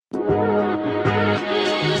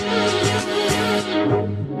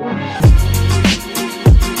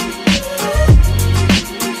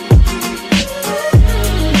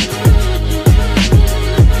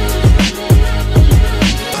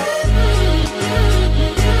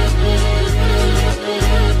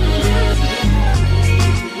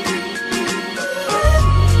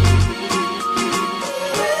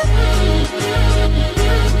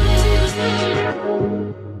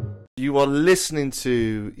are listening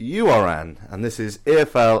to URN, and this is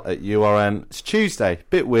EFL at URN. It's Tuesday,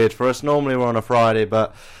 bit weird for us. Normally we're on a Friday,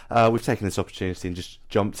 but we've taken this opportunity and just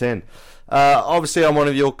jumped in. Obviously, I'm one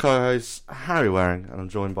of your co-hosts, Harry Waring, and I'm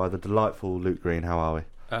joined by the delightful Luke Green. How are we?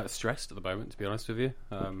 Stressed at the moment, to be honest with you.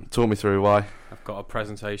 Talk me through why. I've got a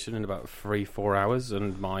presentation in about 3-4 hours,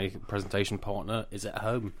 and my presentation partner is at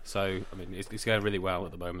home. So, I mean, it's going really well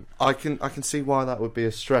at the moment. I can see why that would be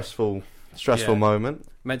a stressful moment.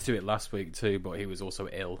 Meant to do it last week too, but he was also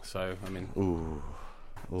ill. So, I mean,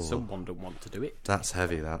 Ooh. someone don't want to do it. That's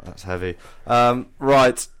heavy. That's heavy.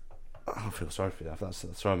 Right. I feel sorry for you. That's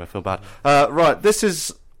sorry. I feel bad. Right. This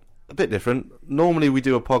is a bit different. Normally we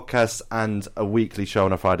do a podcast and a weekly show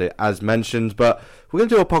on a Friday, as mentioned, but we're going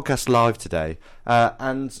to do a podcast live today,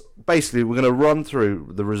 and basically we're going to run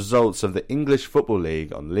through the results of the English Football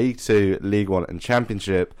League on League 2, League 1 and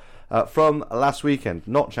Championship from last weekend.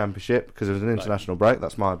 Not Championship, because it was an international break,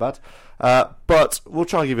 that's my bad, but we'll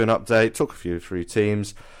try and give you an update, talk a few through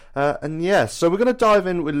teams. And yeah, so we're going to dive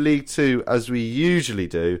in with League 2 as we usually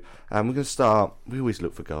do, and we're going to start. We always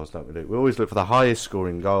look for goals, don't we, Luke? We always look for the highest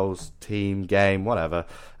scoring goals, team, game, whatever,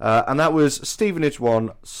 and that was Stevenage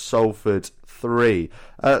 1, Salford 3.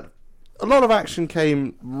 A lot of action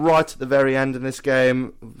came right at the very end in this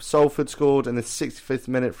game. Salford scored in the 65th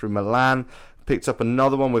minute through Milan, picked up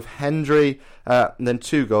another one with Hendry, and then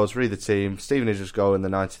 2 goals for either team. Stevenage's goal in the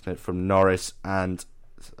 90th minute from Norris, and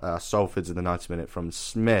Salford's in the 90th minute from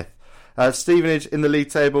Smith. Stevenage in the league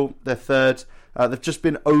table, they're third. They've just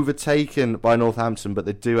been overtaken by Northampton, but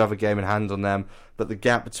they do have a game in hand on them. But the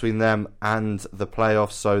gap between them and the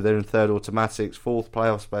playoffs, so they're in third automatics, fourth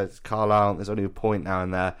playoff space, Carlisle, there's only a point now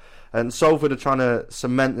and there. And Salford are trying to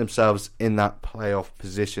cement themselves in that playoff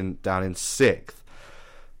position down in 6th.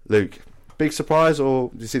 Luke, big surprise,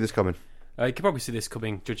 or do you see this coming? You can probably see this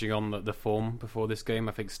coming, judging on the form before this game.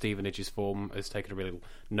 I think Stevenage's form has taken a real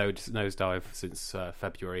nosedive since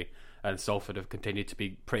February, and Salford have continued to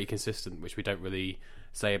be pretty consistent, which we don't really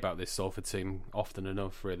say about this Salford team often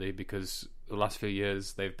enough, really, because the last few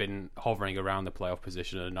years they've been hovering around the playoff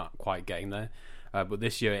position and not quite getting there. But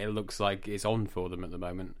this year it looks like it's on for them at the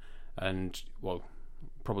moment, and, well,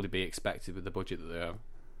 probably be expected with the budget that they have.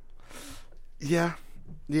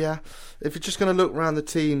 Yeah. If you're just going to look around the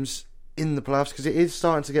teams in the playoffs, because it is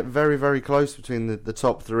starting to get very, very close between the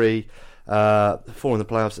top 3, 4 in the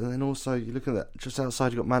playoffs, and then also you're looking at just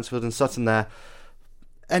outside, you've got Mansfield and Sutton there.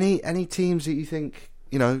 Any teams that you think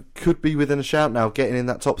could be within a shout now getting in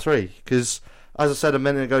that top 3? Because as I said a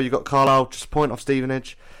minute ago, you've got Carlisle just a point off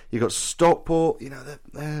Stevenage, you've got Stockport,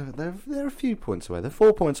 they're a few points away, they're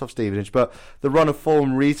 4 points off Stevenage, but the run of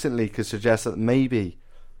form recently could suggest that maybe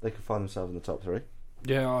they could find themselves in the top 3.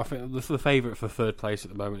 Yeah, I think the favourite for third place at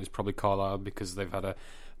the moment is probably Carlisle, because they've had a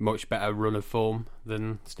much better run of form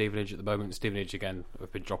than Stevenage at the moment. Stevenage, again,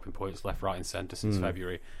 have been dropping points left, right and centre since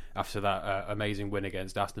February, after that amazing win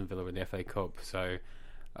against Aston Villa in the FA Cup. So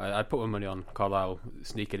I'd put my money on Carlisle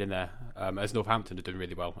sneaking in there, as Northampton are doing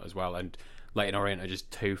really well as well, and Leyton Orient are just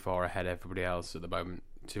too far ahead of everybody else at the moment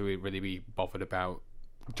to really be bothered about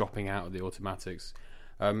dropping out of the automatics.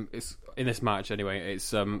 It's in this match anyway.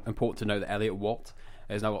 It's important to know that Elliot Watt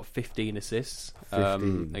has now got 15 assists.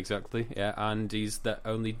 15. Exactly, yeah, and he's the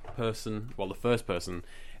only person, well, the first person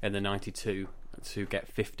in the 92 to get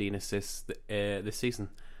 15 assists this season,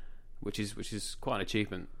 which is quite an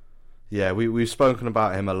achievement. Yeah, we've spoken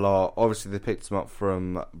about him a lot. Obviously, they picked him up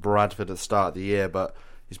from Bradford at the start of the year, but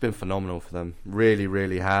he's been phenomenal for them. Really,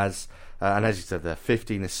 really has. And as you said there,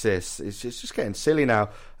 15 assists. It's just getting silly now.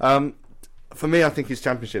 For me, I think he's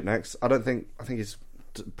Championship next. I think he's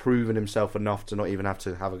proven himself enough to not even have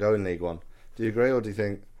to have a go in League 1. Do you agree, or do you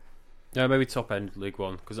think? Yeah, maybe top end League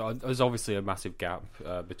 1, because there's obviously a massive gap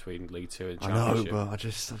between League 2 and Championship. I know, but I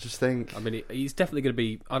just think. I mean, he's definitely going to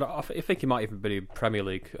be. I think he might even be in Premier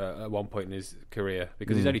League at one point in his career,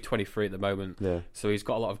 because he's only 23 at the moment. Yeah. So he's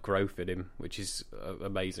got a lot of growth in him, which is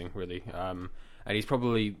amazing, really. And he's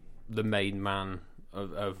probably the main man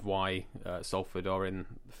of why Salford are in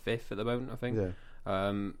 5th at the moment, I think.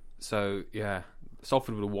 Yeah. So yeah,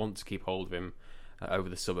 Salford will want to keep hold of him over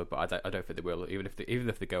the summer, but I don't think they will. Even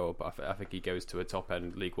if they go up, I think he goes to a top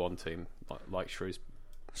end League 1 team like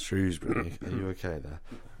Shrewsbury. Are you okay there?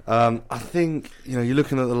 I think you're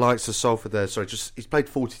looking at the likes of Salford there. Sorry, he's played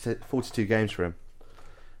 42 games for him.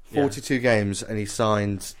 42 games, and he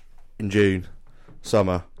signed in June,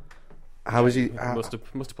 summer. How is he? Must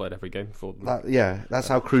have played every game before. That's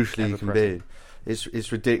how crucial he can be.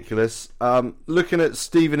 It's ridiculous. Looking at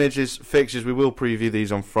Stevenage's fixtures, we will preview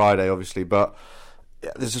these on Friday, obviously, but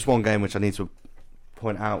there's just one game which I need to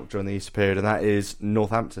point out during the Easter period, and that is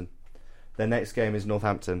Northampton. Their next game is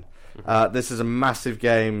Northampton. This is a massive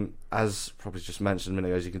game, as probably just mentioned a minute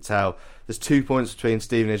ago, as you can tell. There's 2 points between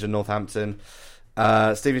Stevenage and Northampton.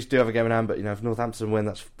 Stevenage do have a game in hand, but if Northampton win,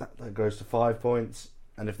 that goes to 5 points.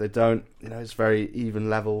 And if they don't, it's very even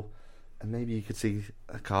level. And maybe you could see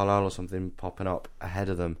a Carlisle or something popping up ahead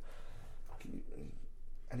of them.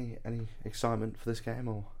 Any excitement for this game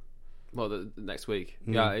or? Well, the next week,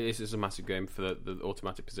 yeah, it's a massive game for the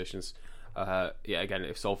automatic positions. Again,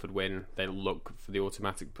 if Salford win, they'll look for the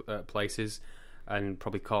automatic places, and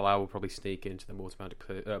probably Carlisle will probably sneak into them automatic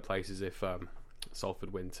places if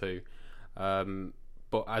Salford win too.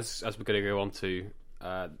 But as we're going to go on to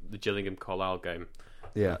the Gillingham-Carlisle game,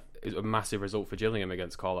 it's a massive result for Gillingham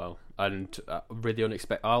against Carlisle, and really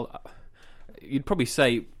unexpected. You'd probably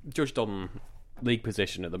say, judged on league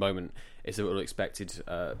position at the moment, it's an unexpected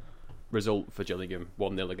result for Gillingham,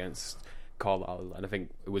 1-0 against Carlisle, and I think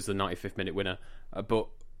it was the 95th minute winner. But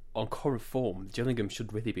on current form, Gillingham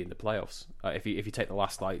should really be in the playoffs. If you take the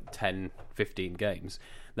last 10, 15 games,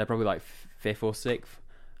 they're probably 5th or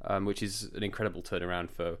 6th, which is an incredible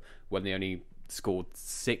turnaround for when they only scored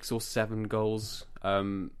 6 or 7 goals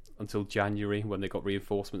until January when they got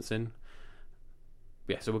reinforcements in.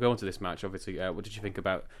 Yeah, so we'll go on to this match. Obviously, what did you think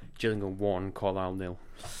about Gillingham 1, Carlisle 0?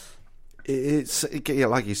 It's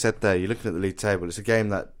like you said there, you're looking at the league table, it's a game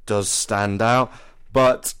that does stand out,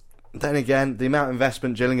 but then again, the amount of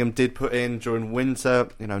investment Gillingham did put in during winter,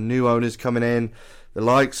 new owners coming in, the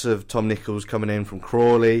likes of Tom Nichols coming in from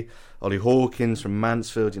Crawley, Ollie Hawkins from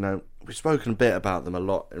Mansfield, we've spoken a bit about them a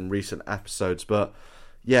lot in recent episodes, but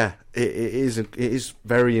yeah, it is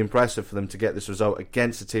very impressive for them to get this result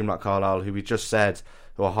against a team like Carlisle, who we just said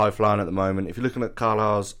who are high flying at the moment. If you're looking at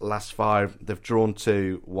Carlisle's last 5, they've drawn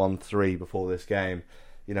 2, won 3 before this game.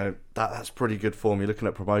 That's pretty good form. You're looking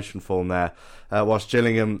at promotion form there. Whilst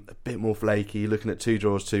Gillingham a bit more flaky, you're looking at 2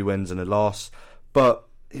 draws, 2 wins, and a loss. But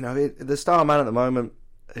the star man at the moment,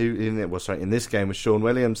 in this game was Sean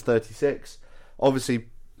Williams, 36. Obviously,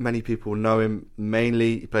 many people know him.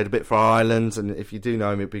 Mainly, he played a bit for Ireland, and if you do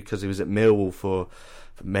know him, it's because he was at Millwall for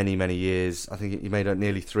many, many years. I think he made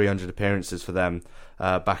nearly 300 appearances for them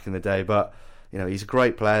back in the day. But he's a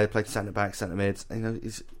great player. He played centre back, centre mid.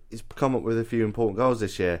 He's come up with a few important goals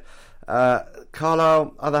this year.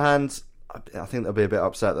 Carlisle, other hand, I think they'll be a bit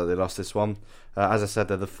upset that they lost this one. As I said,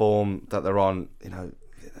 they're the form that they're on.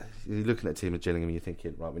 You're looking at a team of Gillingham, you're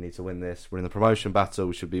thinking, right, we need to win this. We're in the promotion battle.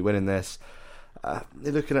 We should be winning this.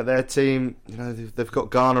 They're looking at their team. They've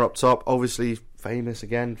got Garner up top, obviously famous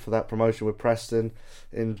again for that promotion with Preston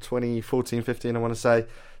in 2014-15, I want to say.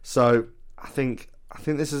 So I think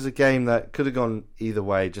this is a game that could have gone either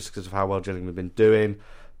way just because of how well Gillingham have been doing.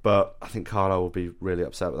 But I think Carlisle will be really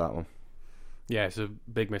upset with that one. Yeah, it's a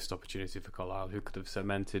big missed opportunity for Carlisle, who could have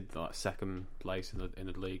cemented second place in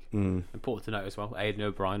the league. Important to note as well, Aidan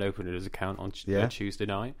O'Brien opened his account on Tuesday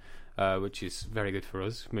night, which is very good for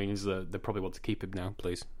us. Means that they probably want to keep him now,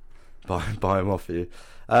 please. Buy him off for you.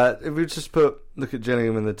 If we just look at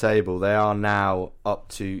Gillingham in the table, they are now up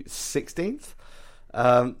to 16th.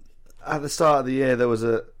 At the start of the year,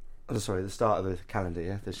 the start of the calendar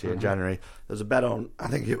year this year in January, there was a bet on, I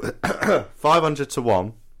think it was 500 to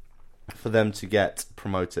 1 for them to get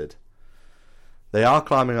promoted. They are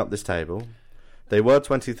climbing up this table. They were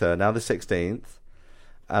 23rd, now they're 16th,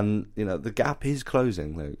 and the gap is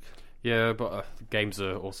closing, Luke. Yeah, but games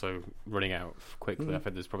are also running out quickly. I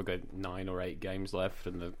think there's probably 9 or 8 games left,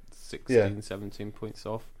 and they're 16, 17 points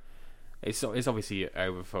off. It's obviously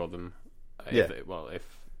over for them.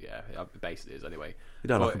 Basically is anyway. You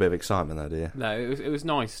don't like a bit of excitement though, do you? No, it was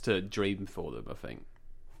nice to dream for them, I think.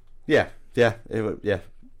 Yeah,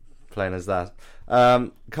 plain as that.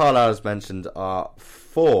 Carlisle, as mentioned, are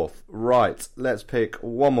 4th. Right, let's pick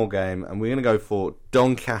one more game, and we're going to go for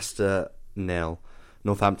Doncaster 0,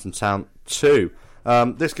 Northampton Town 2.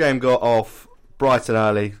 This game got off bright and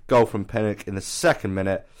early. Goal from Pinnock in the 2nd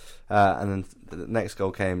minute, and then the next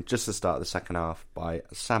goal came just at the start of the 2nd half by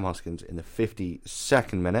Sam Hoskins in the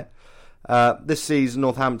 52nd minute. This sees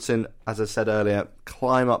Northampton, as I said earlier,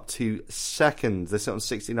 climb up to 2nd. They sit on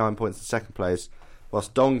 69 points in 2nd place,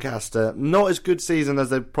 whilst Doncaster, not as good season as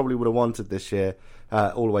they probably would have wanted this year,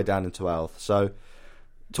 all the way down in 12th. So,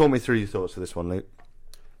 talk me through your thoughts for this one, Luke.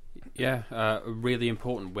 Yeah, a really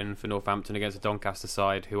important win for Northampton against a Doncaster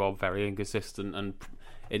side who are very inconsistent and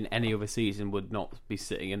in any other season would not be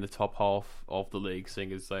sitting in the top half of the league,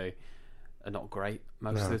 seeing as they are not great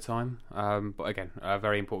most of the time. But again, a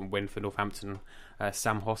very important win for Northampton.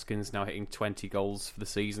 Sam Hoskins now hitting 20 goals for the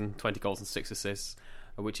season, 20 goals and 6 assists,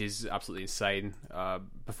 which is absolutely insane.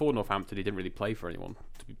 Before Northampton, he didn't really play for anyone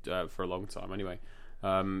for a long time anyway.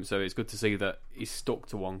 So it's good to see that he's stuck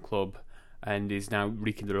to one club and is now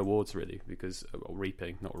reaping the rewards really because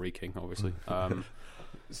reaping, not reeking, obviously.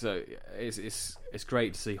 So it's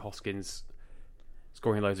great to see Hoskins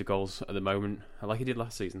scoring loads of goals at the moment, like he did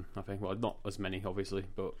last season. I think, well, not as many obviously,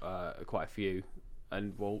 but quite a few.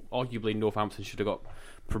 And well, arguably Northampton should have got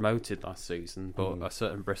promoted last season, but a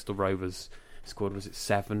certain Bristol Rovers scored, was it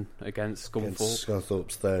 7 against Scunthorpe?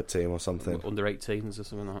 Scunthorpe's third team or something. Under 18s or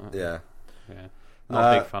something like that. Yeah.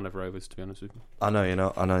 Not a big fan of Rovers, to be honest with you. I know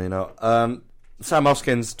you're not. Sam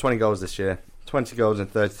Hoskins, 20 goals this year. 20 goals in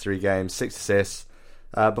 33 games, 6 assists.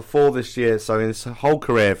 Before this year, so in his whole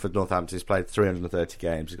career for Northampton, he's played 330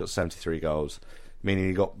 games. He's got 73 goals, meaning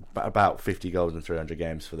he got about 50 goals in 300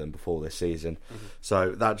 games for them before this season.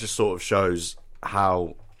 So that just sort of shows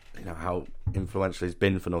how influential he's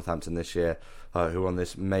been for Northampton this year, who are on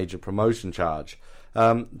this major promotion charge.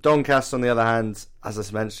 Doncaster, on the other hand, as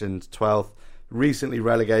I mentioned, 12th, recently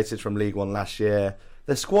relegated from League One last year.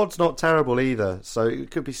 Their squad's not terrible either, so it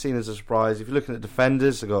could be seen as a surprise. If you're looking at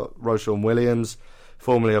defenders, they've got Roshan Williams,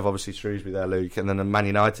 formerly of obviously Shrewsbury there, Luke, and then the Man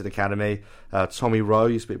United Academy. Tommy Rowe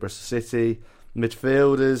used to be at Bristol City.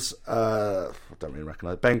 Midfielders, I don't really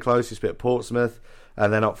recognise. Ben Close used to be at Portsmouth,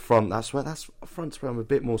 and then up front, that's where I'm a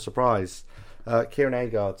bit more surprised. Kieran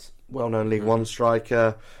Agard, well-known League One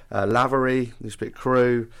striker. Lavery used to be at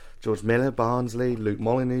Crewe. George Miller, Barnsley. Luke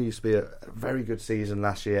Molyneux used to be a very good season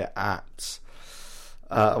last year at,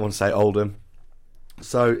 I want to say Oldham.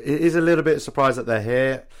 So it is a little bit surprised that they're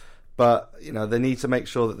here. But, they need to make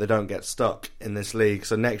sure that they don't get stuck in this league.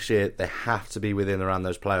 So next year, they have to be within around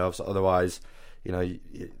those playoffs. Otherwise,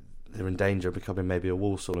 they're in danger of becoming maybe a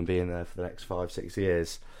Walsall and being there for the next 5-6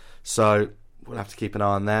 years. So we'll have to keep an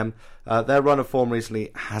eye on them. Their run of form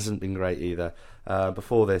recently hasn't been great either.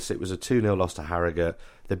 Before this, it was a 2-0 loss to Harrogate.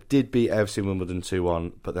 They did beat AFC Wimbledon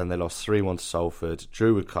 2-1, but then they lost 3-1 to Salford,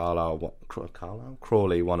 drew with Crawley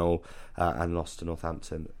 1-0, and lost to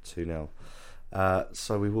Northampton 2-0.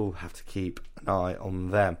 So we will have to keep an eye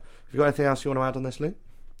on them. Have you got anything else you want to add on this, Luke?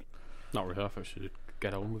 Not really. I thought I should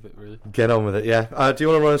get on with it, really. Get on with it, yeah. Do you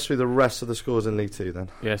want to run us through the rest of the scores in League 2 then?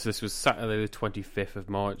 Yeah, so this was Saturday the 25th of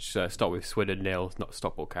March. Start with Swindon 0, not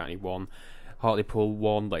Stockport County 1. Hartlepool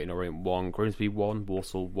 1, Leyton Orient 1, Grimsby 1,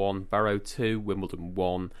 Walsall 1, Barrow 2, Wimbledon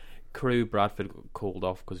 1. Crewe, Bradford got called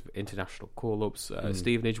off because of international call-ups.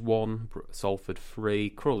 Stevenage 1, Salford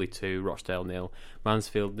 3, Crawley 2, Rochdale 0,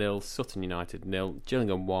 Mansfield 0, Sutton United 0,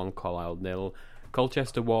 Gillingham 1, Carlisle 0,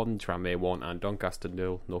 Colchester 1, Tranmere 1, and Doncaster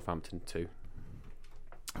 0, Northampton 2.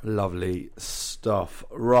 Lovely stuff.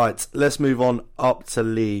 Right, let's move on up to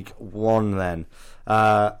League 1 then.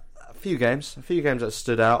 A few games that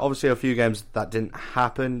stood out. Obviously, a few games that didn't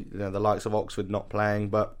happen. The likes of Oxford not playing,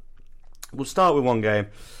 but we'll start with one game.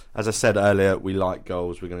 As I said earlier, we like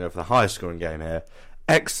goals. We're going to go for the highest scoring game here.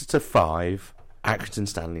 Exeter 5, Accrington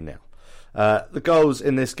Stanley 0. The goals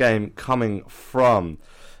in this game coming from,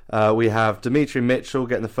 we have Dimitri Mitchell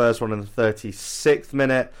getting the first one in the 36th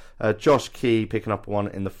minute. Josh Key picking up one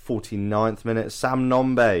in the 49th minute. Sam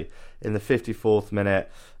Nombe in the 54th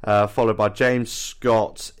minute. Followed by James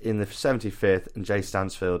Scott in the 75th and Jay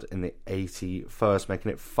Stansfield in the 81st,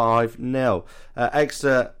 making it 5-0.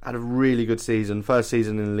 Exeter had a really good season, first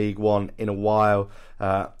season in League One in a while.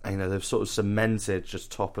 They've sort of cemented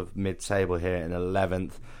just top of mid-table here in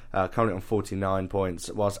 11th, currently on 49 points,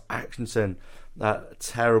 whilst Accrington,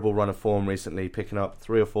 terrible run of form recently, picking up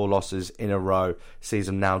 3 or 4 losses in a row, sees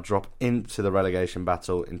them now drop into the relegation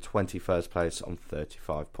battle in 21st place on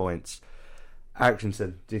 35 points.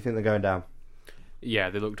 Accrington, do you think they're going down? Yeah,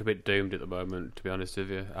 they looked a bit doomed at the moment, to be honest with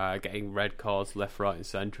you. Getting red cards left, right and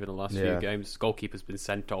centre in the last few games. Goalkeeper's been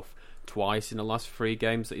sent off twice in the last 3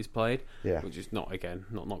 games that he's played, which is not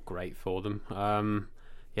great for them. I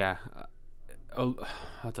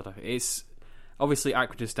don't know. It's obviously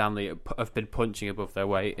Accrington Stanley have been punching above their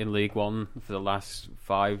weight in League One for the last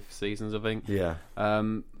 5 seasons, I think. Yeah.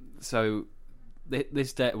 So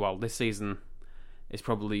this season is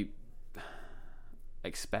probably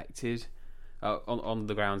expected on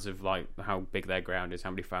the grounds of like how big their ground is, how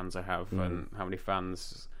many fans they have, and how many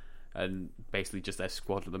fans, and basically just their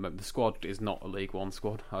squad at the moment. The squad is not a League One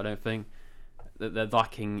squad, I don't think. They're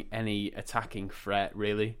lacking any attacking threat,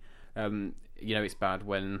 really. It's bad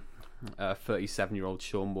when 37-year-old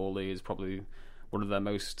Sean Morley is probably one of their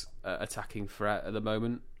most attacking threat at the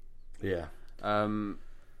moment. Yeah. A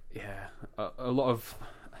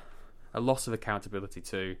loss of accountability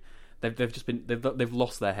too. They've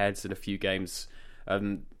lost their heads in a few games.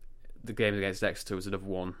 The game against Exeter was another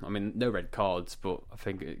one. I mean, no red cards, but I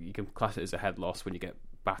think you can class it as a head loss when you get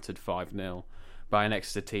battered 5-0 by an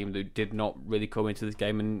Exeter team that did not really come into this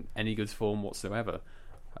game in any good form whatsoever.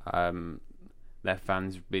 their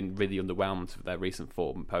fans have been really underwhelmed with their recent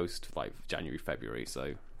form post January, February.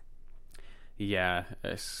 So yeah,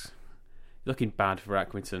 it's looking bad for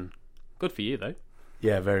Accrington. Good for you though.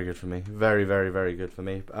 Yeah, very good for me. Very, very, very good for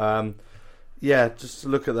me. Just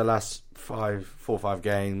look at the last 4 or 5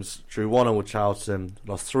 games. Drew 1-0 with Charlton,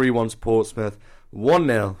 lost 3-1 to Portsmouth,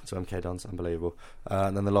 1-0 to MK Dons, unbelievable.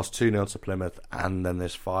 And then they lost 2-0 to Plymouth, and then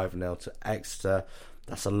there's 5-0 to Exeter.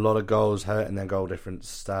 That's a lot of goals hurting their goal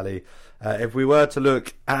difference, Stally. If we were to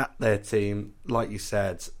look at their team, like you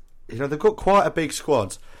said, they've got quite a big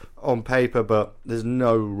squad on paper, but there's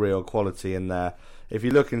no real quality in there. If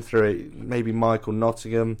you're looking through it, maybe Michael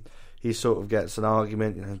Nottingham, he sort of gets an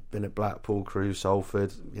argument. Been at Blackpool, Crewe,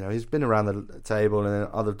 Salford. He's been around the table. And then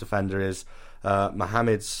other defender is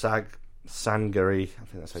Mohamed Sangari. I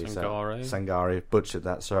think that's how you say it. Sangari. Butchered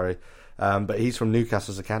that, sorry. But he's from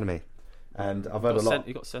Newcastle's academy. And I've heard a lot.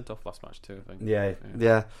 He got sent off last match too, I think.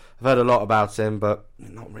 Yeah. I've heard a lot about him, but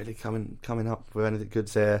not really coming up with anything good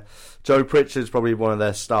here. Joe Pritchard's probably one of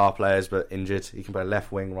their star players, but injured. He can play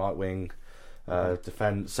left wing, right wing,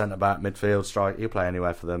 defence, centre back, midfield, strike. He'll play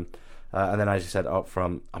anywhere for them. And then, as you said, up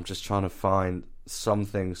front, I'm just trying to find some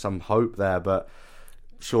hope there, but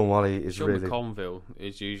Sean Wally is really... Sean McConville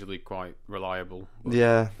is usually quite reliable.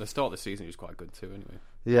 Yeah. The start of the season was quite good too, anyway.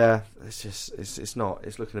 Yeah, it's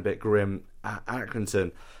looking a bit grim at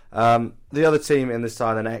Accrington. The other team in this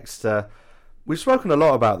side, then Exeter, we've spoken a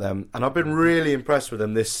lot about them, and I've been really impressed with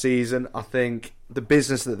them this season. I think the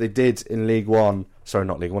business that they did in League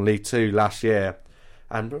 2 last year,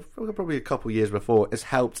 and probably a couple of years before, has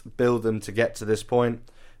helped build them to get to this point.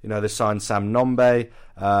 They signed Sam Nombe,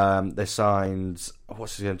 they signed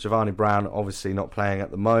Giovanni Brown, obviously not playing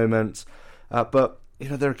at the moment, but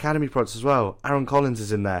their academy products as well. Aaron Collins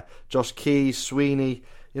is in there, Josh Key, Sweeney.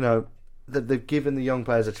 They've given the young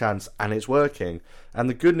players a chance, and it's working. And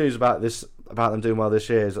the good news about them doing well this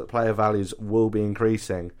year is that player values will be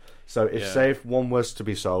increasing. So if one was to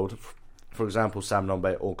be sold, for example Sam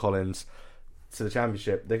Nombe or Collins, to the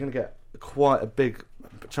Championship, they're going to get quite a big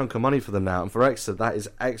chunk of money for them now. And for Exeter, that is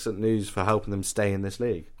excellent news for helping them stay in this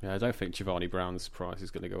league. Yeah, I don't think Giovanni Brown's price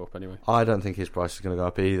is going to go up anyway. I don't think his price is going to go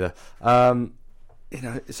up either.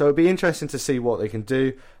 So it'd be interesting to see what they can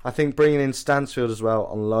do. I think bringing in Stansfield as well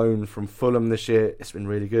on loan from Fulham this year, it's been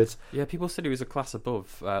really good. Yeah, people said he was a class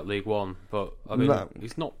above League One, but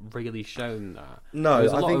he's not really shown that. No, there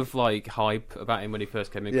was a lot of hype about him when he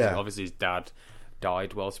first came in. Yeah. Obviously his dad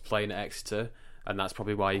died whilst playing at Exeter, and that's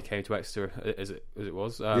probably why he came to Exeter as it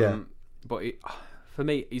was. But for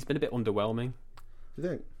me, he's been a bit underwhelming. You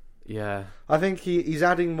think? Yeah, I think he's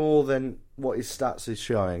adding more than what his stats is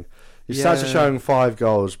showing. His stats are showing 5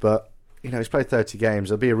 goals, but he's played 30 games.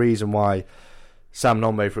 There'll be a reason why Sam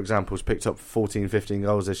Nombe, for example, has picked up 14, 15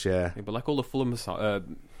 goals this year. Yeah, but all the Fulham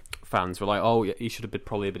fans were like, "Oh, he should have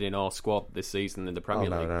probably been in our squad this season in the Premier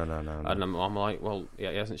League." No. And I'm like, "Well,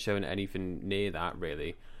 yeah, he hasn't shown anything near that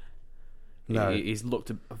really." No, he's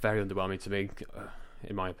looked very underwhelming to me,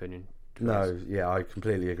 in my opinion. No, yeah, I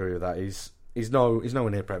completely agree with that. He's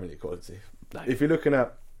nowhere near Premier League quality. No. If you're looking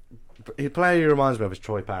at a player who reminds me of is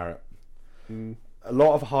Troy Parrott. A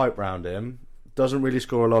lot of hype around him. Doesn't really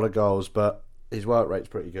score a lot of goals, but his work rate's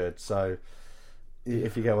pretty good. So,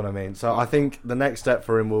 if you get what I mean. So, I think the next step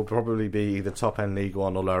for him will probably be either top end League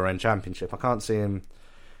One or lower end Championship. I can't see him,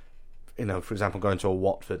 for example, going to a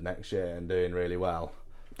Watford next year and doing really well.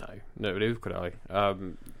 No, neither could I.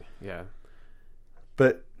 Yeah.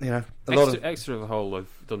 But Exeter as a whole have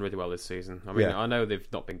done really well this season. I mean, I know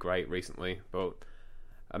they've not been great recently, but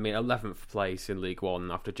 11th place in League One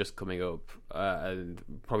after just coming up, and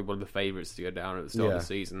probably one of the favourites to go down at the start of the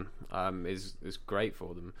season, is great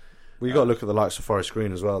for them. Well, you got to look at the likes of Forest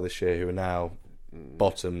Green as well this year, who are now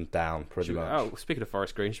bottom down pretty much. Oh, speaking of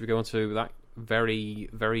Forest Green, should we go on to that very,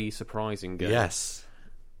 very surprising game? Yes.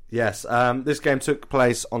 This game took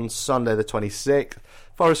place on Sunday the 26th.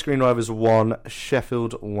 Forest Green Rovers 1,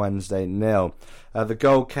 Sheffield Wednesday 0. The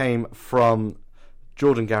goal came from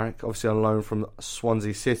Jordan Garrick, obviously on loan from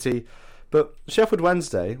Swansea City. But Sheffield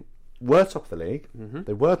Wednesday were top of the league. Mm-hmm.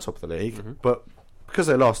 They were top of the league, but because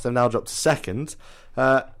they lost, they've now dropped to second.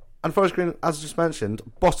 And Forest Green, as I just mentioned,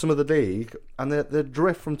 bottom of the league, and they're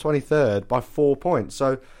drift from 23rd by 4 points.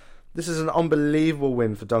 So this is an unbelievable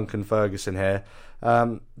win for Duncan Ferguson here.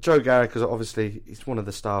 Joe Garrick is obviously he's one of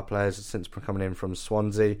the star players since coming in from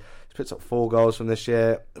Swansea. He's picked up 4 goals from this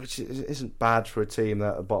year, which isn't bad for a team that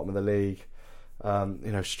are at the bottom of the league,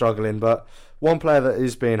 struggling. But one player that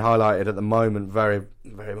is being highlighted at the moment very,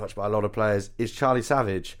 very much by a lot of players is Charlie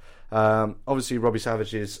Savage. Obviously, Robbie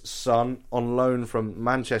Savage's son, on loan from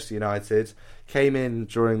Manchester United, came in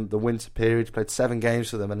during the winter period, played 7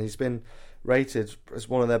 games for them, and he's been rated as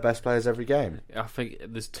one of their best players every game. I think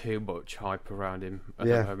there's too much hype around him at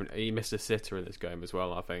the moment. He missed a sitter in this game as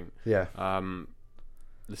well, I think. Yeah.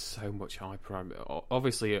 There's so much hype around him.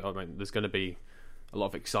 Obviously, I mean, there's going to be a lot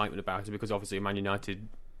of excitement about it because obviously Man United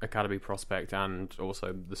academy prospect and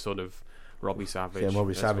also the sort of Robbie Savage. Yeah,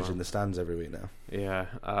 Robbie Savage in the stands every week now. Yeah.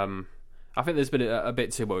 I think there's been a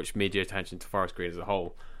bit too much media attention to Forest Green as a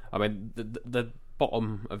whole. I mean, the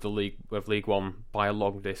bottom of the League One by a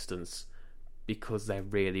long distance because they're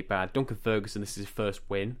really bad. Duncan Ferguson, this is his first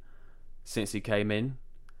win since he came in,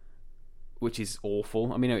 which is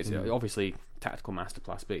awful. I mean, it's obviously tactical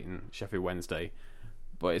masterclass beating Sheffield Wednesday,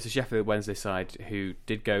 but it's a Sheffield Wednesday side who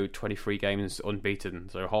did go 23 games unbeaten,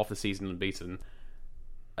 so half the season unbeaten,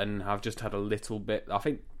 and have just had a little bit. I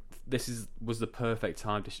think this was the perfect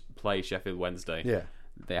time to play Sheffield Wednesday. Yeah.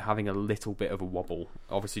 They're having a little bit of a wobble.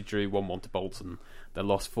 Obviously drew 1-1 to Bolton. They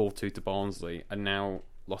lost 4-2 to Barnsley, and now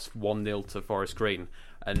lost 1-0 to Forest Green.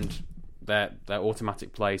 And their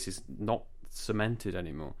automatic place is not cemented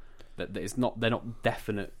anymore. They're not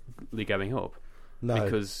definitely going up. No.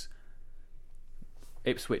 Because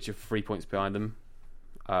Ipswich are 3 points behind them,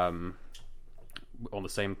 on the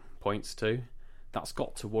same points too. That's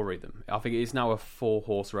got to worry them. I think it is now a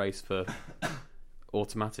 4-horse race for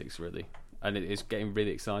automatics, really. And it is getting really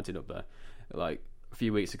exciting up there. Like a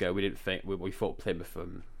few weeks ago, we didn't think we thought Plymouth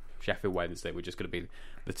and Sheffield Wednesday were just going to be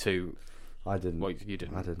the two. I didn't. Well, you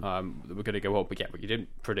didn't. I didn't. We're going to go up, but you didn't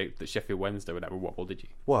predict that Sheffield Wednesday would have a wobble, did you?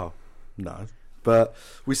 Well, no. But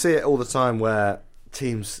we see it all the time where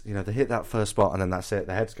teams, they hit that first spot and then that's it.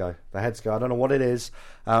 Their heads go. I don't know what it is,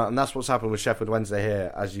 and that's what's happened with Sheffield Wednesday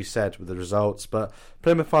here, as you said, with the results. But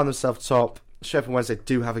Plymouth find themselves top. Sheffield Wednesday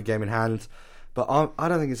do have a game in hand, but I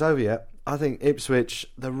don't think it's over yet. I think Ipswich,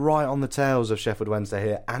 they're right on the tails of Sheffield Wednesday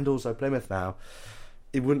here, and also Plymouth now.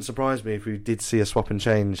 It wouldn't surprise me if we did see a swap and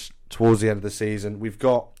change towards the end of the season. We've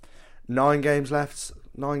got 9 games left,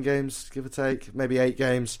 9 games, give or take, maybe 8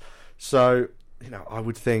 games. So, I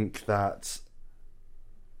would think that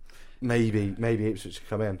maybe Ipswich could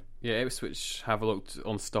come in. Yeah, Ipswich have looked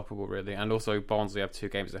unstoppable, really, and also Barnsley have 2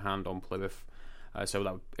 games in hand on Plymouth. So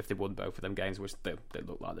that if they won both of them games, which they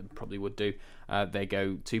look like they probably would do, they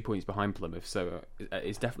go 2 points behind Plymouth. So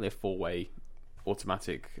it's definitely a 4-way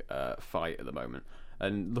automatic fight at the moment.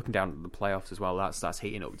 And looking down at the playoffs as well, that's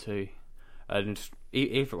heating up too. And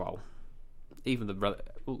even the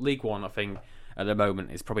League One, I think at the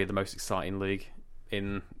moment is probably the most exciting league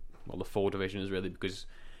in the 4 divisions, really, because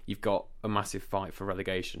you've got a massive fight for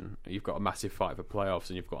relegation, you've got a massive fight for playoffs,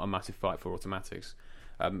 and you've got a massive fight for automatics.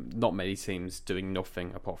 Not many teams doing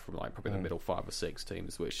nothing apart from probably the middle 5 or 6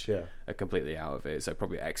 teams, which are completely out of it. So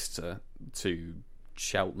probably Exeter to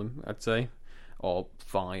Cheltenham, I'd say, or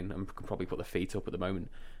fine, and can probably put their feet up at the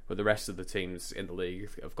moment. But the rest of the teams in the league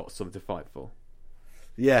have got something to fight for.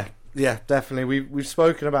 Yeah, definitely. We've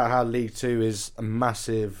spoken about how League 2 is a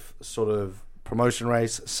massive sort of promotion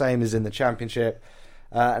race, same as in the Championship.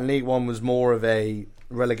 And League 1 was more of a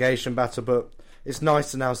relegation battle, but it's nice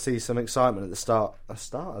to now see some excitement at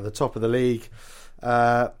the top of the league.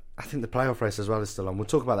 I think the playoff race as well is still on. We'll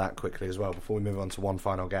talk about that quickly as well before we move on to one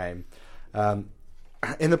final game.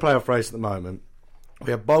 In the playoff race at the moment, we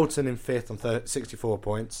have Bolton in 5th on 64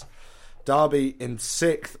 points, Derby in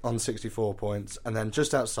 6th on 64 points, and then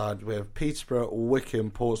just outside we have Peterborough, Wycombe,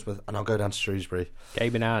 Portsmouth, and I'll go down to Shrewsbury.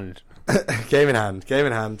 Game in hand. Game in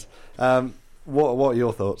hand. What are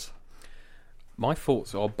your thoughts? My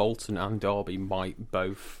thoughts are Bolton and Derby might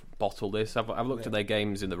both bottle this. I've looked at their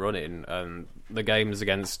games in the run-in, and the games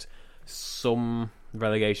against some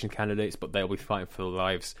relegation candidates, but they'll be fighting for their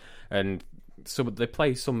lives. And they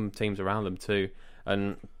play some teams around them too.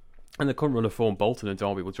 And the current run of form, Bolton and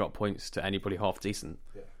Derby will drop points to anybody half decent.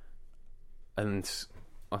 Yeah. And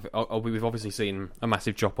we've obviously seen a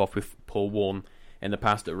massive drop-off with Paul Warne in the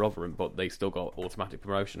past at Rotherham, but they still got automatic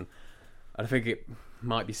promotion. And I think it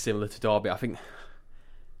might be similar to Derby. I think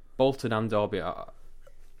Bolton and Derby are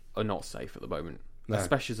not safe at the moment,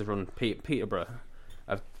 especially as they run. Peterborough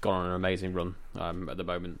have gone on an amazing run at the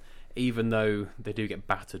moment, even though they do get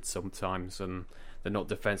battered sometimes and they're not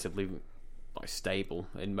defensively stable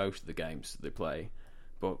in most of the games that they play.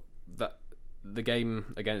 But the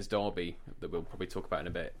game against Derby that we'll probably talk about in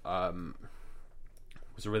a bit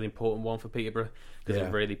was a really important one for Peterborough because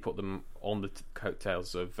it really put them on the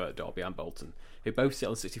coattails of Derby and Bolton, who both sit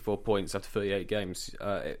on 64 points after 38 games.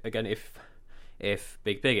 Again, if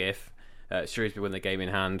Shrewsbury win the game in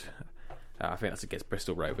hand, I think that's against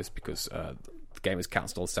Bristol Rovers because the game is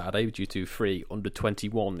cancelled on Saturday due to 3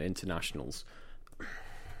 under-21 internationals.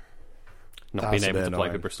 not That's being able to play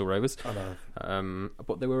annoying. for Bristol Rovers. I know.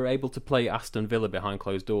 But they were able to play Aston Villa behind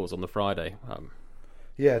closed doors on the Friday.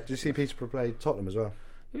 Yeah, did you see Peterborough play Tottenham as well?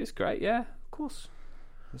 It was great, yeah, of course.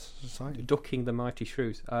 That's exciting. Ducking the mighty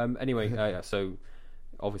Shrews. Anyway, so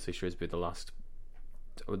obviously Shrewsbury the last.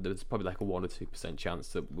 There's probably like a 1 or 2% chance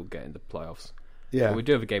that we'll get in the playoffs. Yeah, But we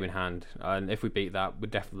do have a game in hand, and if we beat that, we're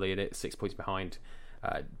definitely in it 6 points behind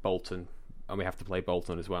Bolton, and we have to play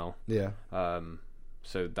Bolton as well. yeah,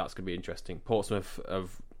 So that's going to be interesting. Portsmouth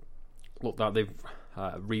have looked like they've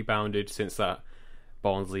rebounded since that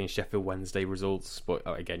Barnsley and Sheffield Wednesday results, but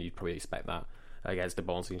again, you'd probably expect that against the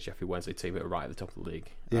Barnsley and Sheffield Wednesday team that are right at the top of the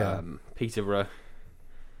league. Yeah. Peterborough,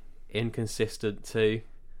 inconsistent too.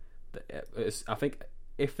 I think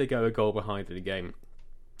if they go a goal behind in a game,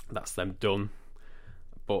 that's them done.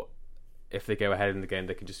 But if they go ahead in the game,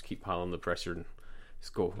 they can just keep piling on the pressure and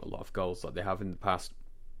score a lot of goals like they have in the past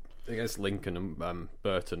against Lincoln and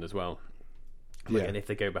Burton as well. Yeah. And if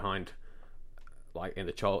they go behind, like in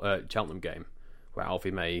the Cheltenham game, where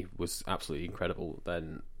Alfie May was absolutely incredible,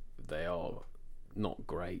 then they are not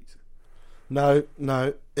great. No.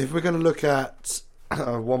 If we're going to look at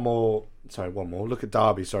one more. Look at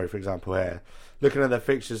Derby. For example, here, looking at their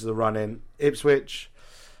fixtures of the run-in, Ipswich.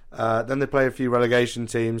 Then they play a few relegation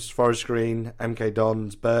teams: Forest Green, MK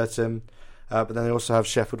Dons, Burton. But then they also have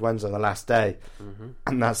Sheffield Wednesday on the last day,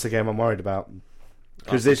 and that's the game I'm worried about.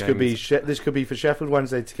 Because this could be for Sheffield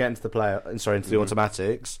Wednesday to get into the into the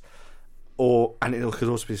automatics, and it could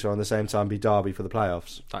also be on the same time be Derby for the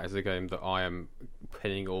playoffs. That is the game that I am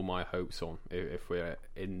pinning all my hopes on if we're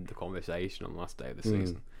in the conversation on the last day of the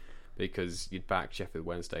season, because you'd back Sheffield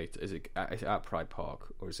Wednesday. Is it at Pride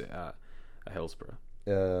Park or is it at Hillsborough?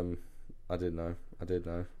 I didn't know. You did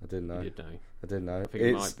know. I didn't know. I think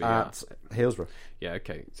it might be at Hillsborough. Yeah,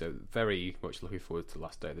 okay. So very much looking forward to the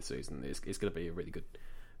last day of the season. It's going to be a really good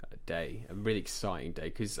day, a really exciting day,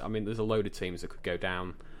 because I mean, there's a load of teams that could go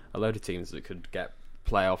down, a load of teams that could get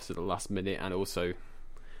playoffs at the last minute, and also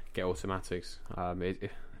get automatics.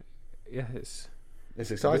 It's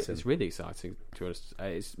exciting. It's really exciting. To be honest,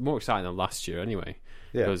 it's more exciting than last year, anyway.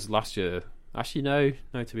 Yeah. Because last year, actually, no.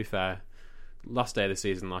 To be fair, last day of the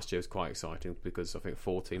season last year was quite exciting because I think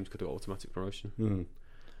 4 teams could do automatic promotion.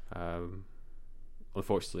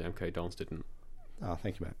 Unfortunately, MK Dons didn't. Oh,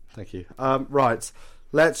 thank you, mate. Thank you. Right,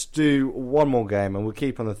 let's do one more game, and we'll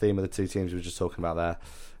keep on the theme of the two teams we were just talking about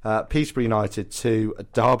there. Peterborough United 2,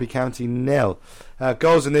 Derby County 0.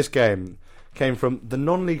 Goals in this game came from the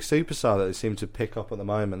non-league superstar that they seem to pick up at the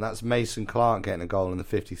moment. That's Mason Clark getting a goal in the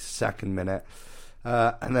 52nd minute.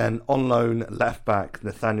 And then on loan left-back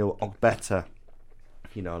Nathaniel Ogbeta.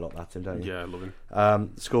 You know a lot about him, don't you? Yeah, I love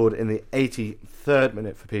him. Scored in the 83rd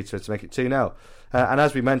minute for Peterborough to make it 2-0. And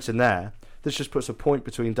as we mentioned there, this just puts a point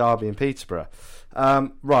between Derby and Peterborough.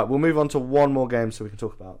 Right, we'll move on to one more game so we can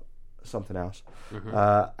talk about something else.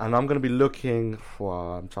 And I'm going to be looking...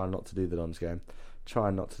 I'm trying not to do the Dons game.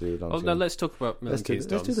 No, let's talk about let's do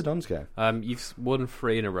the Dons game. You've won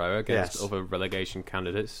 3 in a row against other relegation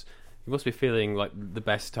candidates. You must be feeling like the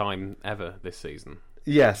best time ever this season.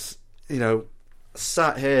 Yes.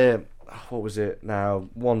 Sat here, what was it now,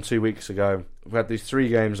 1-2 weeks ago, we had these 3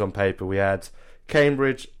 games on paper. We had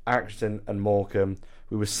Cambridge, Accrington and Morecambe.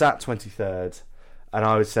 We were sat 23rd, and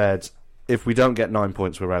I said, if we don't get 9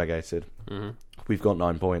 points, we're relegated. We've got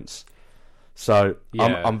 9 points. So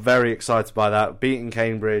yeah. I'm very excited by that. Beating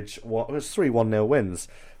Cambridge, it was 3 1-0 wins.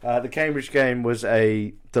 The Cambridge game was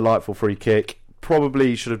a delightful free kick.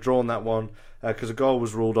 Probably should have drawn that one because a goal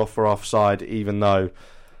was ruled off for offside, even though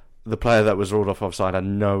the player that was ruled off offside had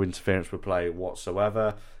no interference with play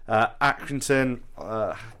whatsoever. Accrington,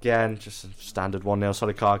 again, just a standard 1-0.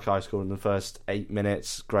 Solly Kai scored in the first 8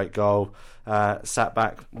 minutes. Great goal. Sat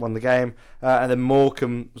back, won the game. And then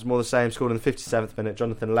Morecambe was more the same. Scored in the 57th minute.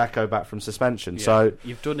 Jonathan Lecco back from suspension. Yeah. So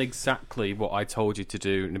you've done exactly what I told you to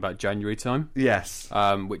do in about January time. Yes.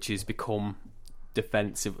 Which is become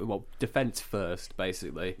defence first,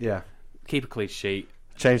 basically. Yeah. Keep a clean sheet.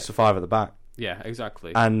 Change to 5 at the back. Yeah,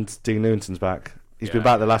 exactly. And Dean Newington's back. He's been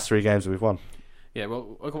back the last 3 games that we've won. Yeah,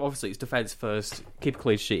 well, obviously it's defence first. Keep a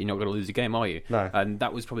clean sheet. You're not going to lose a game, are you? No. And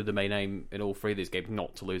that was probably the main aim in all 3 of these games,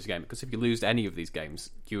 not to lose a game. Because if you lose any of these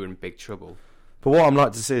games, you're in big trouble. But what I'm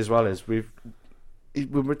like to see as well is we're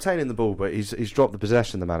retaining the ball, but he's dropped the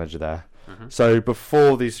possession, the manager there. So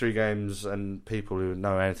before these 3 games, and people who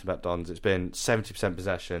know anything about Dons, it's been 70%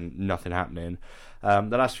 possession, nothing happening.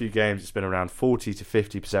 The last few games, it's been around 40 to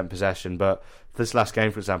 50% possession. But this last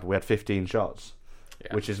game, for example, we had 15 shots,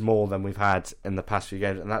 which is more than we've had in the past few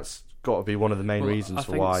games, and that's got to be one of the main reasons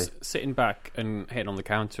for why. Sitting back and hitting on the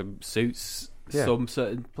counter suits some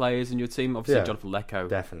certain players in your team. Obviously, Yeah. Jonathan Lecco,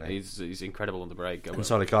 Definitely. he's incredible on the break. And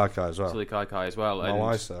Solly Kaikai as well. Solly Kaikai as well. And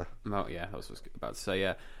Moisa. yeah, that's what I was about to say.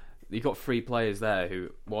 Yeah, you've got 3 players there who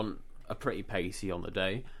are pretty pacey on the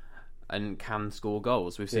day and can score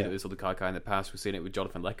goals. We've seen it with Solly Kaikai in the past. We've seen it with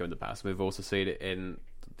Jonathan Lecco in the past. We've also seen it in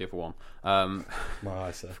the other one.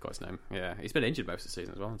 Moisa. I forgot his name. Yeah, he's been injured most of the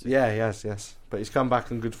season as well, hasn't he? Yeah, yes. But he's come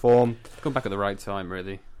back in good form. Come back at the right time,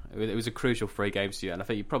 really. It was a crucial 3 games to you, and I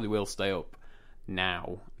think you probably will stay up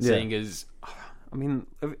now. Seeing as, I mean,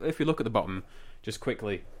 if you look at the bottom, just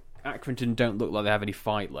quickly, Accrington don't look like they have any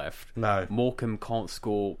fight left. No. Morecambe can't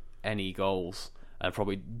score any goals, and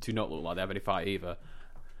probably do not look like they have any fight either.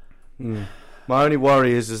 My only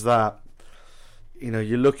worry is that,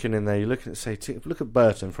 you're looking in there, look at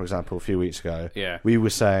Burton, for example, a few weeks ago. Yeah. We were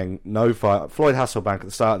saying no fight. Floyd Hasselbank at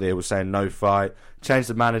the start of the year was saying no fight. Changed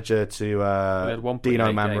the manager to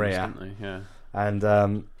Dino Manria. Yeah. And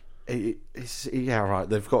right.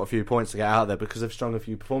 They've got a few points to get out there because they've strung a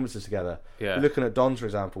few performances together. Yeah. You're looking at Dons, for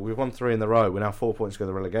example. We've won 3 in a row. We're now 4 points to go to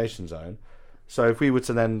the relegation zone. So if we were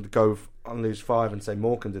to then go and lose 5 and say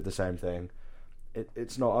Morecambe did the same thing,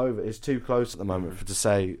 it's not over. It's too close at the moment to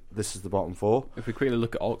say this is the bottom 4. If we quickly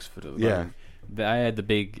look at Oxford at the moment, they had the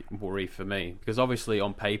big worry for me because obviously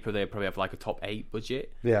on paper they probably have like a top 8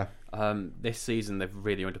 budget. Yeah. This season they've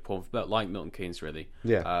really underperformed, but like Milton Keynes really.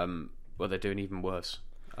 Yeah. Well, they're doing even worse.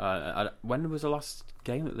 When was the last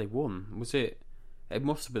game that they won? Was it? It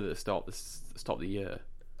must have been at the start of the year.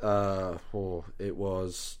 It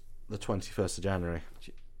was the 21st of January.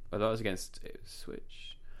 Oh, that was against Ipswich.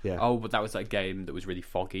 Yeah. Oh, but that was that game that was really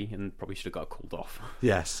foggy and probably should have got called off.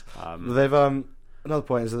 Yes. They've another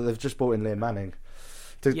point is that they've just brought in Liam Manning.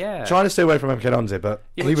 Trying to stay away from MK Dons here, but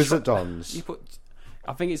he was at Dons.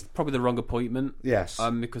 I think it's probably the wrong appointment. Yes.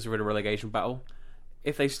 Because we're in a relegation battle.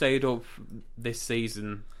 If they stayed up this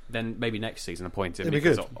season, then maybe next season appoint him. It'd be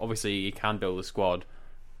good. Obviously, he can build a squad.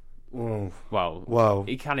 Well,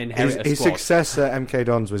 he can inherit a squad. His success at MK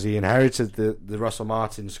Dons was he inherited the Russell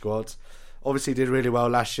Martin squad. Obviously, did really well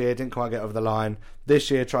last year. Didn't quite get over the line. This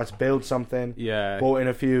year, tried to build something. Yeah. Brought in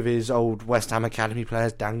a few of his old West Ham Academy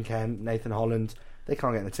players, Dan Kent, Nathan Holland. They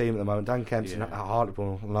can't get in the team at the moment. Dan Kent's at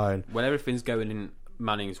Hartlepool alone. When everything's going in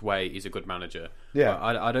Manning's way, he's a good manager. Yeah.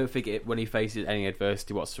 I don't think when he faces any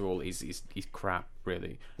adversity whatsoever, he's crap,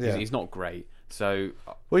 really. Yeah. He's not great. So,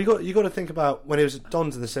 well, you got to think about when he was at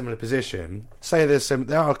Dons in a similar position. Say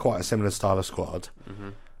they are quite a similar style of squad. Mm-hmm.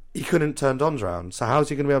 He couldn't turn Dons around. So how's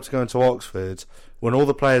he going to be able to go into Oxford when all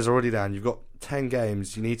the players are already down? You've got 10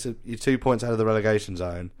 games. You're 2 points out of the relegation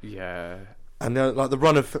zone. Yeah. And the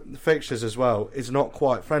run of fixtures as well is not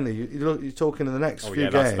quite friendly. You're talking in the next few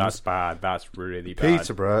games. That's bad. That's really bad.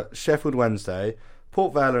 Peterborough, Sheffield Wednesday,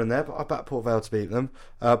 Port Vale are in there, but I back Port Vale to beat them.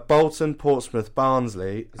 Bolton, Portsmouth,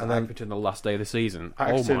 Barnsley, and then Accrington the last day of the season.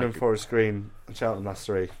 Accrington and Forest Green and Cheltenham last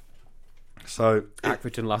 3. So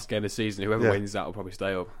Accrington last game of the season. Whoever wins that will probably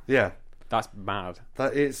stay up. Yeah, that's mad. I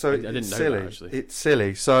didn't know silly. That, actually. It's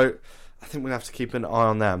silly. So I think we'll have to keep an eye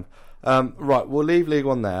on them. Right, we'll leave League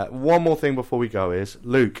One there. One more thing before we go is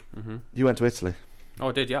Luke. Mm-hmm. You went to Italy. Oh,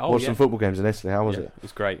 I did. Yeah. Watched some football games in Italy. How was it? It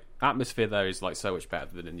was great. Atmosphere there is like so much better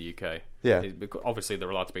than in the UK. Yeah. Obviously, they're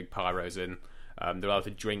allowed to bring pyros in. They're allowed to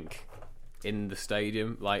drink in the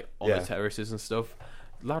stadium, like on the terraces and stuff.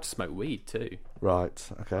 Allowed to smoke weed too. Right.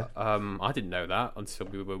 Okay. I didn't know that until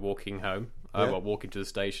we were walking home. Walking to the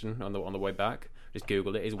station on the way back. Just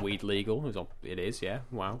googled it. Is weed legal? It is. Yeah.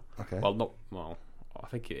 Wow. Okay. Well, I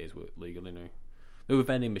think it is legal anyway. There were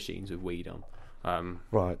vending machines with weed on.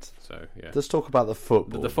 Right. So yeah. Let's talk about the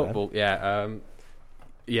football. The football.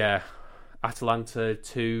 Yeah. Atalanta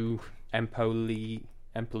 2, Empoli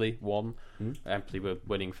 1. Empoli were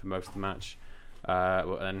winning for most of the match.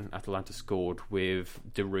 And then Atalanta scored with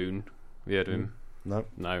De Roon. Have you heard of him? No.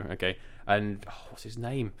 Okay. And what's his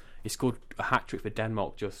name? He scored a hat trick for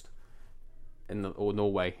Denmark or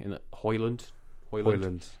Norway in Højlund.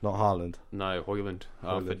 Højlund, not Haaland. No, Højlund.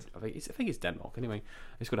 I think it's Denmark. Anyway,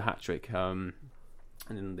 he scored a hat trick. And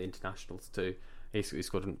in the internationals too, he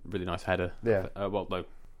scored a really nice header. Yeah. No, it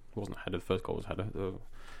wasn't a header. The first goal was a header.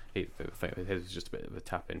 It was just a bit of a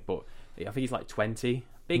tap in, but I think he's like 20.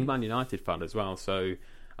 Big Man United fan as well, so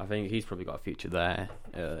I think he's probably got a future there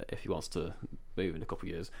if he wants to move in a couple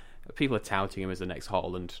of years. People are touting him as the next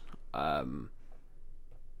Haaland, and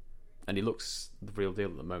he looks the real deal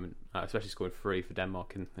at the moment, especially scoring 3 for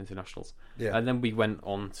Denmark in internationals. Yeah. And then we went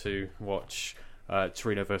on to watch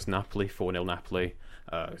Torino versus Napoli, 4-0 Napoli.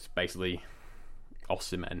 It's basically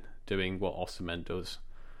Osimhen doing what Osimhen does.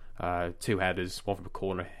 2 headers, one from a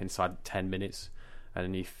corner inside 10 minutes, and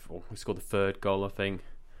then he scored the 3rd goal, I think.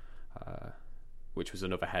 which was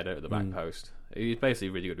another header at the back post. He's basically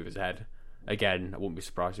really good with his head. Again, I wouldn't be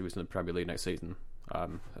surprised if he was in the Premier League next season.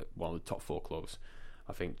 One of the top 4 clubs.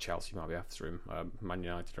 I think Chelsea might be after him. Man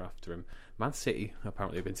United are after him. Man City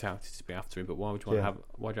apparently have been touted to be after him. But why would you want to have?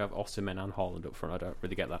 Why do you have Osimhen and Haaland up front? I don't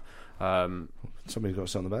really get that. Somebody's got to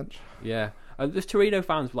sit on the bench. Yeah, there's Torino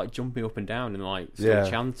fans like jumping up and down and like still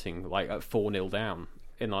chanting like at 4-0 down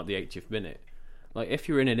in like the 80th minute. Like if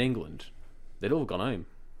you were in England, they'd all have gone home.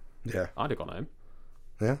 Yeah, I'd have gone home.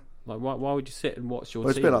 Yeah. Like why would you sit and watch your? Well,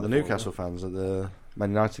 it's a team bit like the Newcastle fans at the Man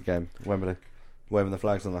United game, Wembley, waving the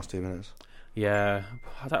flags in the last 2 minutes. Yeah,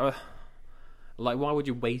 like why would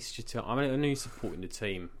you waste your time? I mean, I know you're supporting the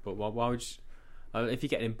team, but why would you, if you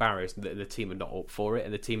get embarrassed that the team are not up for it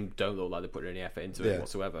and the team don't look like they're putting any effort into it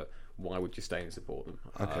whatsoever, why would you stay and support them?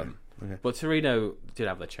 Okay. But Torino did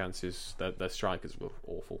have their chances. Their strikers were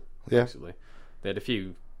awful. Yeah. Basically, they had a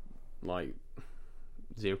few like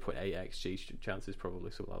 0.8 xG chances,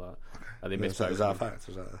 probably something like that. And they missed. Is that a fact?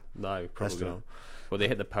 Is that no, probably not. Well, they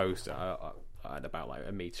hit the post at about like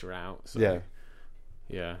a metre out. So,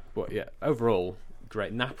 yeah. But yeah, overall,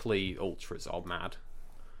 great. Napoli ultras are mad.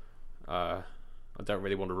 I don't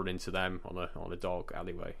really want to run into them on a dog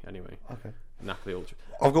alleyway. Anyway, okay. Napoli ultras.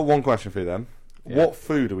 I've got one question for you then. Yeah. What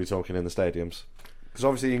food are we talking in the stadiums? Because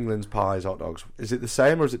obviously England's pies, hot dogs. Is it the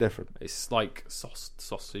same or is it different? It's like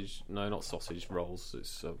sausage. No, not sausage rolls.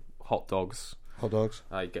 It's hot dogs. Hot dogs.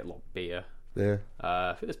 You get a lot of beer. Yeah.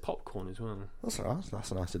 I think there's popcorn as well. That's nice.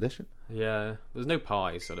 That's a nice addition. Yeah. There's no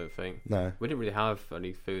pies, I don't think. No. We didn't really have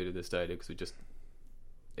any food in the stadium because we just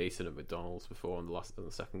eaten at McDonald's before on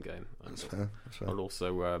the second game. That's fair. And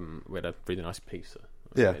also we had a really nice pizza.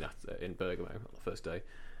 In Bergamo on the first day.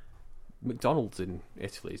 McDonald's in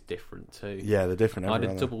Italy is different too. Yeah, they're different. I had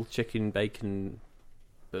a double chicken bacon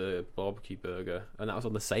barbecue burger, and that was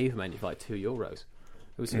on the save menu for like €2.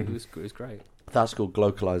 It was great. That's called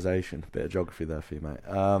glocalisation. Bit of geography there for you,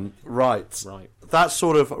 mate. Right. That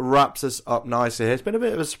sort of wraps us up nicely here. It's been a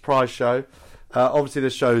bit of a surprise show. Obviously,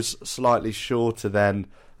 this show's slightly shorter than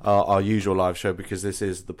our usual live show because this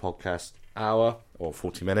is the podcast hour, or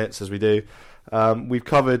 40 minutes as we do. We've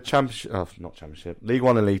covered League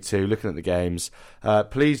 1 and League 2, looking at the games.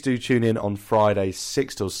 Please do tune in on Friday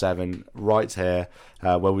 6 till 7 right here,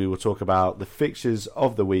 where we will talk about the fixtures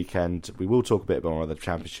of the weekend. We will talk a bit more about the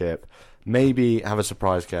Championship, maybe have a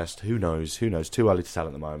surprise guest. Who knows? Too early to tell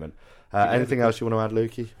at the moment. Anything else you want to add,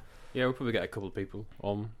 Lukey? Yeah, we'll probably get a couple of people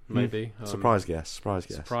on, maybe. Surprise guests.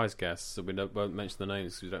 So we won't mention the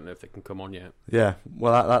names because we don't know if they can come on yet. Yeah,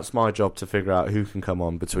 well, that's my job to figure out who can come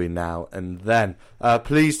on between now and then.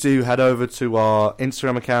 Please do head over to our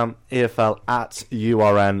Instagram account, EFL at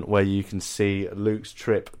URN, where you can see Luke's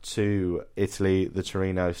trip to Italy, the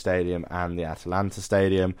Torino Stadium and the Atalanta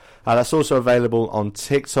Stadium. That's also available on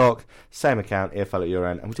TikTok, same account, EFL at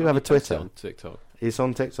URN. And we do have a Twitter. On TikTok. It's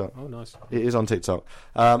on TikTok. Oh, nice. It is on TikTok.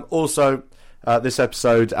 Also, this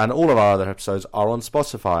episode and all of our other episodes are on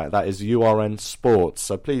Spotify. That is URN Sports.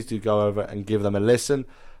 So please do go over and give them a listen.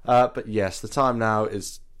 But yes, the time now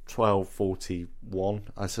is 12:41,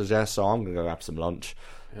 I suggest. So I'm going to go grab some lunch.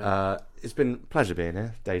 Yeah. It's been a pleasure being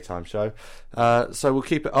here. Daytime show. So we'll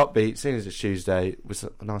keep it upbeat, seeing as it's Tuesday, with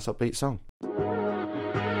a nice upbeat song.